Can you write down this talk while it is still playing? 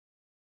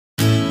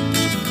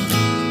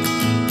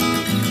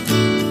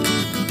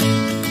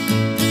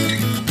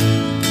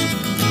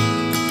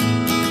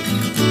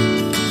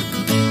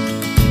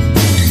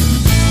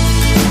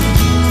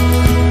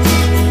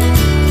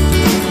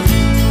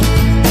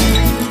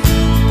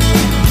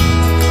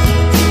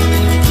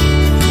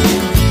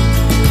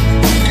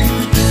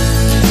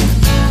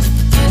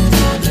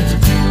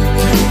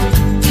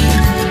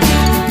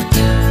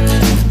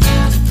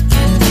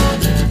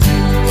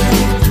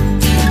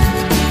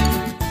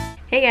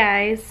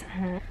guys.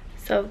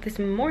 So this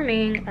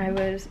morning I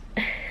was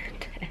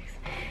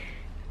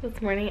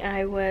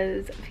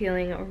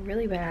feeling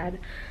really bad,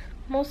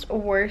 almost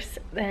worse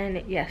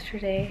than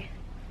yesterday.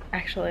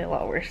 Actually a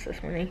lot worse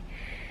this morning,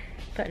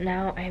 but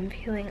now I'm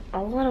feeling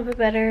a little bit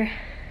better.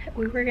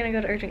 We were gonna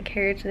go to urgent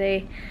care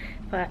today,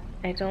 but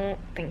I don't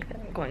think that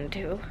I'm going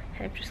to.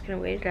 I'm just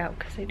gonna wait it out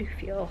because I do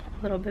feel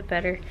a little bit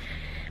better.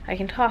 I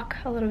can talk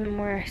a little bit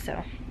more,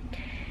 so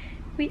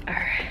we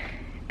are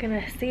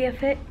gonna see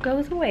if it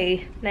goes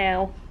away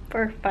now,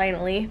 for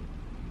finally.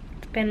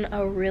 It's been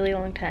a really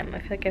long time. I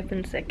feel like I've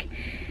been sick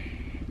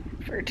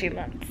for 2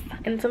 months.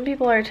 And some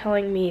people are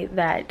telling me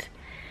that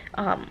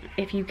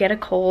if you get a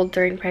cold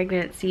during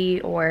pregnancy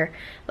or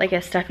like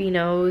a stuffy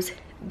nose,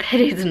 that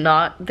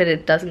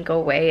it doesn't go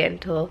away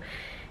until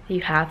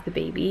you have the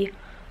baby.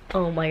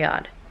 Oh my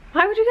god.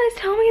 Why would you guys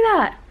tell me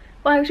that?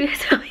 Why would you guys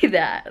tell me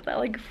that? That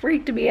like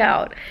freaked me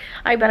out.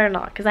 I better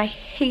not, because I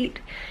hate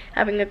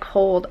having a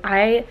cold.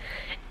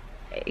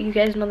 You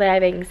guys know that I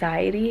have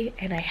anxiety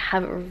and I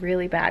have a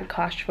really bad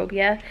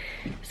claustrophobia.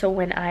 So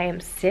when I am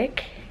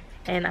sick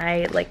and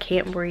I like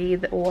can't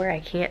breathe or I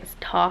can't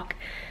talk,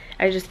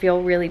 I just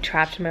feel really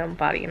trapped in my own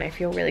body and I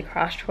feel really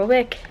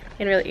claustrophobic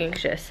and really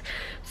anxious.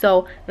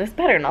 So this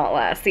better not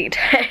last the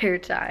entire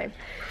time.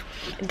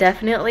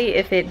 Definitely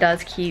if it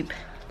does keep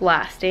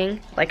lasting,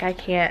 like I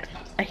can't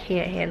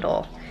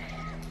handle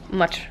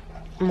much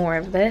more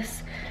of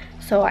this.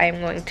 So I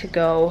am going to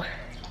go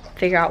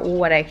figure out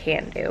what I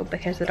can do,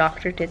 because the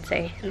doctor did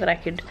say that I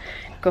could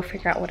go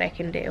figure out what I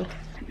can do.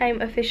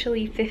 I'm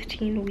officially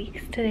 15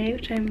 weeks today,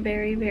 which I'm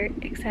very, very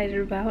excited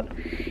about.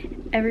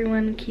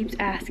 Everyone keeps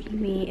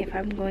asking me if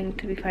I'm going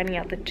to be finding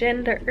out the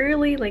gender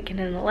early, like in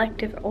an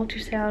elective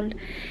ultrasound,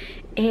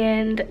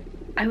 and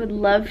I would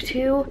love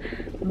to,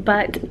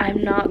 but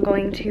I'm not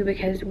going to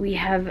because we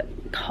have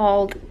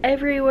called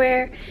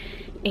everywhere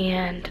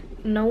and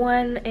no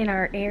one in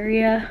our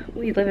area,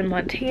 we live in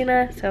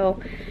Montana,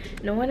 so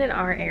no one in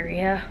our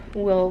area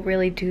will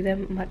really do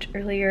them much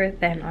earlier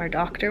than our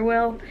doctor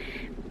will.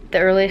 The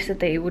earliest that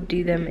they would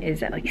do them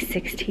is at like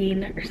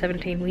 16 or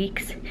 17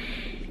 weeks.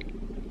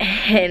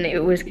 And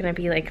it was gonna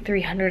be like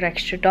 $300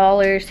 extra.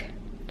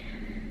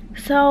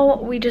 So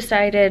we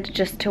decided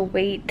just to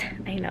wait.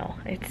 I know,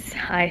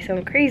 I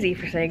sound crazy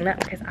for saying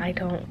that because I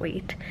don't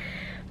wait.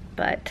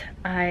 But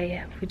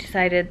we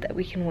decided that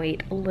we can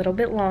wait a little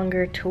bit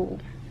longer to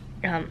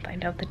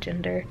find out the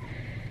gender.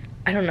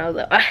 I don't know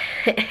though.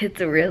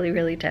 It's really,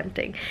 really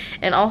tempting.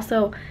 And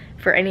also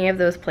for any of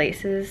those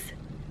places,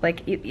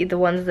 like the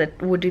ones that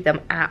would do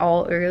them at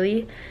all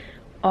early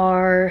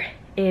are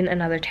in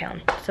another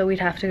town. So we'd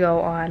have to go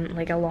on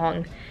like a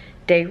long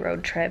day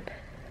road trip.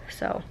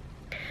 So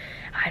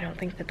I don't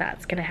think that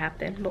that's gonna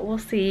happen, but we'll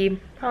see.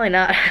 Probably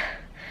not.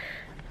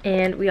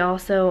 And we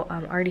also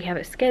already have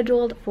it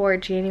scheduled for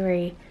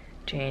January?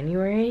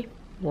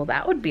 Well,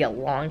 that would be a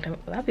long time.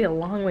 That'd be a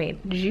long way.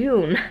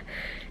 June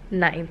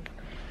 9th.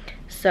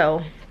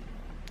 So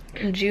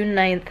June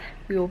 9th,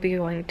 we will be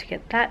going to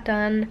get that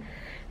done.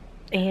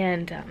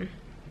 And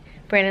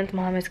Brandon's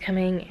mom is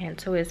coming, and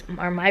so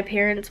are my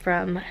parents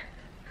from,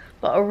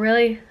 well,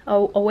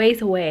 a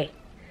ways away.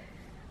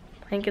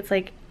 I think it's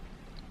like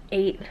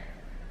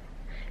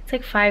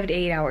 5 to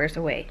 8 hours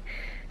away.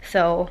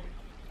 So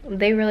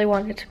they really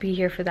wanted to be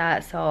here for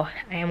that, so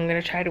I am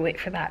gonna try to wait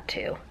for that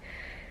too,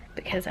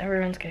 because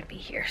everyone's gonna be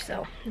here,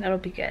 so that'll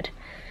be good.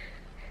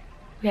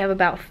 We have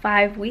about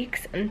 5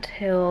 weeks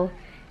until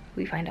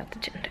we find out the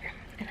gender,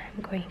 and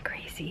I'm going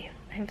crazy.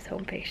 I'm so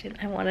impatient.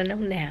 I want to know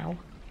now.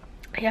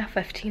 Yeah,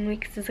 15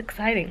 weeks is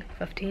exciting.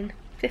 15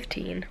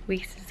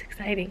 weeks is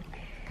exciting.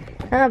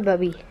 Ah,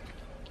 Bubby.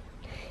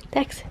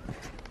 Tex,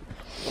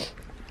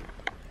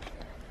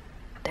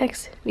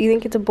 do you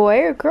think it's a boy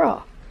or a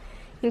girl?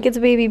 You think it's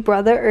a baby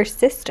brother or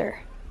sister?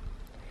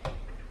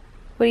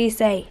 What do you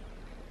say?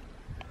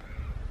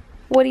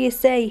 What do you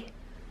say?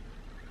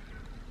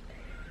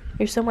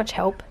 You're so much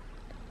help.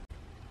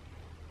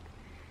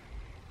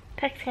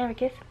 Tex, can I have a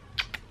kiss?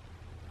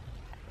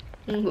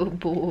 Good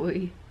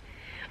boy.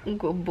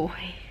 Good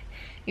boy.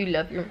 You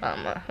love your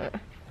mama, huh?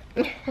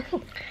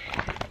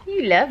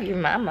 You love your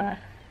mama.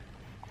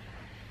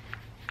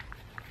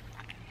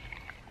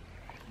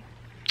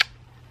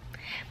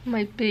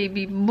 My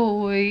baby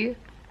boy.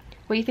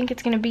 What do you think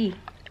it's gonna be?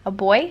 A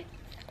boy?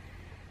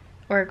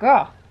 Or a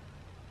girl?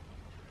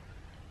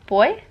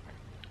 Boy?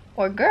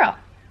 Or girl?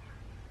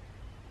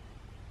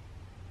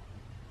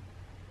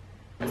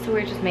 So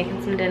we're just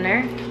making some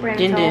dinner.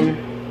 Din.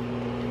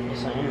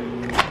 Yes, I am.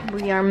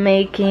 We are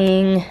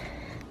making,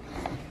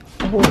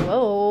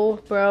 whoa,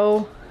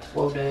 bro.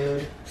 Whoa,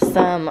 dude.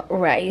 Some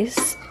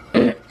rice.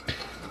 That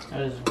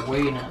is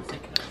way not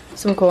thick enough.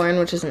 Some corn,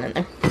 which isn't in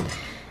there.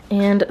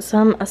 And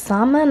some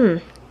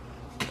salmon.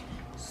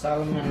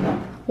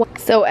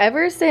 So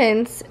ever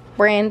since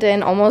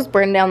Brandon almost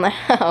burned down the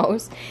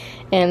house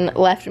and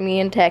left me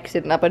and Tex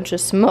in a bunch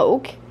of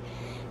smoke,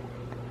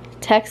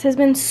 Tex has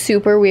been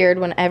super weird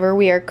whenever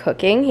we are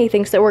cooking. He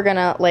thinks that we're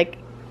gonna like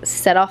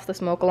set off the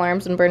smoke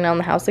alarms and burn down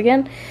the house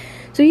again.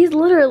 So he's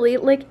literally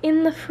like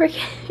in the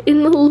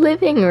in the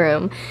living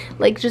room,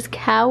 like just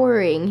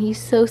cowering. He's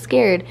so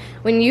scared.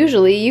 When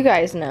usually, you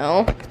guys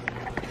know,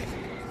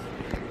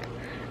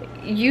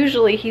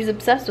 usually he's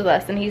obsessed with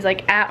us and he's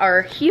like at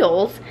our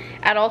heels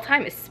at all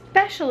time,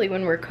 especially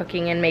when we're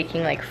cooking and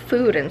making like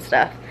food and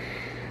stuff.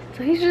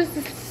 So he's just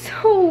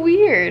so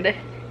weird.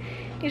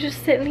 He's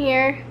just sitting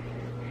here,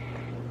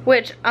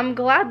 which I'm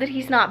glad that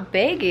he's not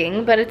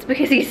begging, but it's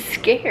because he's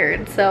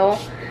scared. So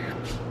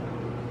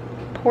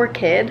poor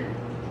kid.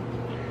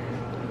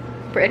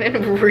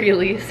 Brandon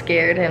really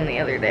scared him the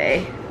other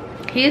day.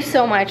 He is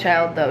so my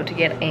child though to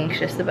get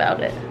anxious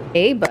about it.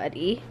 Hey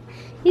buddy,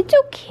 it's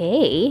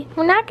okay.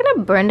 We're not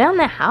gonna burn down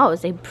the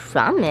house, I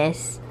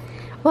promise.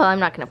 Well,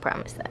 I'm not gonna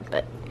promise that,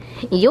 but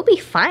you'll be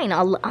fine.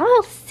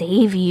 I'll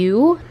save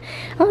you.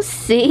 I'll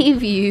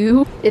save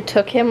you. It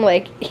took him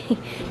like, he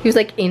was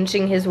like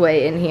inching his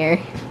way in here.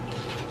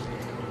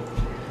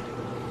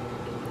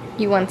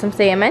 You want some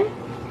salmon?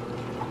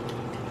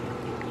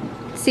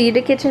 See,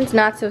 the kitchen's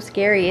not so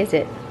scary, is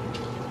it?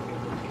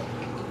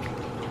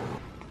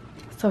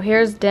 So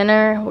here's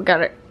dinner. We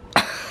got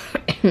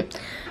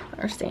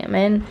our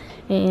salmon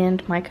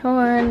and my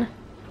corn,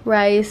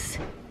 rice,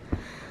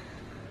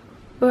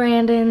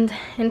 Brandon,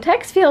 and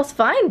Tex feels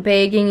fine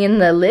begging in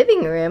the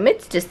living room.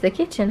 It's just the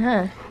kitchen,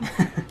 huh?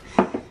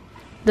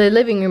 The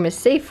living room is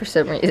safe for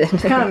some reason.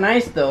 It's kind of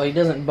nice though. He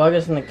doesn't bug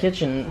us in the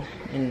kitchen,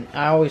 and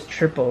I always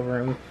trip over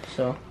him.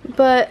 So.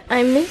 But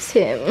I miss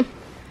him,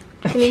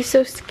 and he's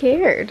so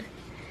scared.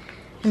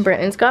 And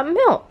Brandon's got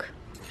milk.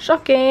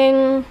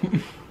 Shocking.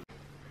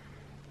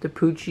 The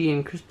Poochie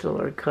and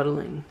Crystal are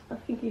cuddling. I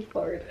think he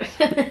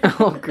farted.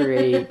 Oh,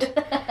 great.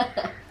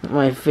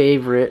 My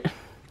favorite.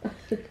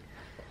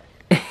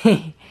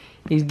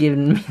 He's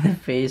giving me the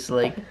face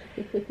like,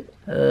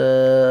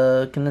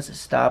 can this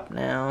stop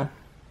now?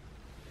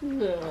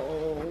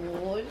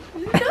 No.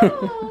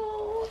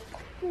 No.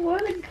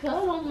 Want to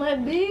cuddle my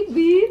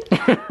baby.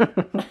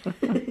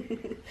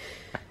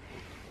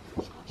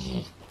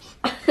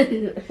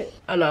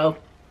 Hello.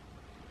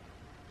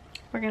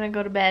 We're gonna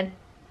go to bed.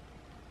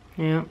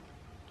 Yeah.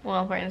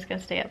 Well, Brandon's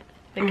gonna stay up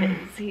because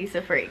he's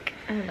a freak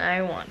and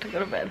I want to go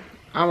to bed.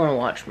 I want to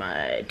watch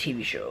my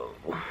TV show.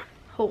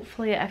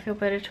 Hopefully I feel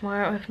better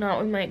tomorrow. If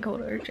not, we might go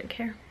to urgent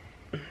care.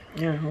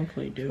 Yeah,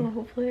 hopefully you do. So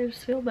hopefully I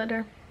just feel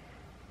better.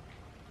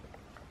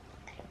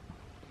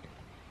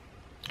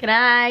 Good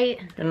night.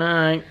 Good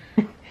night.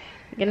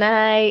 Good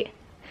night.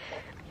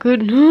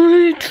 Good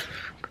night.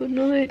 Good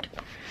night.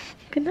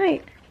 Good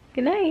night.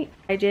 Good night.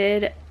 I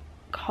did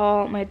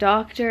call my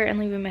doctor and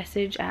leave a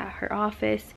message at her office.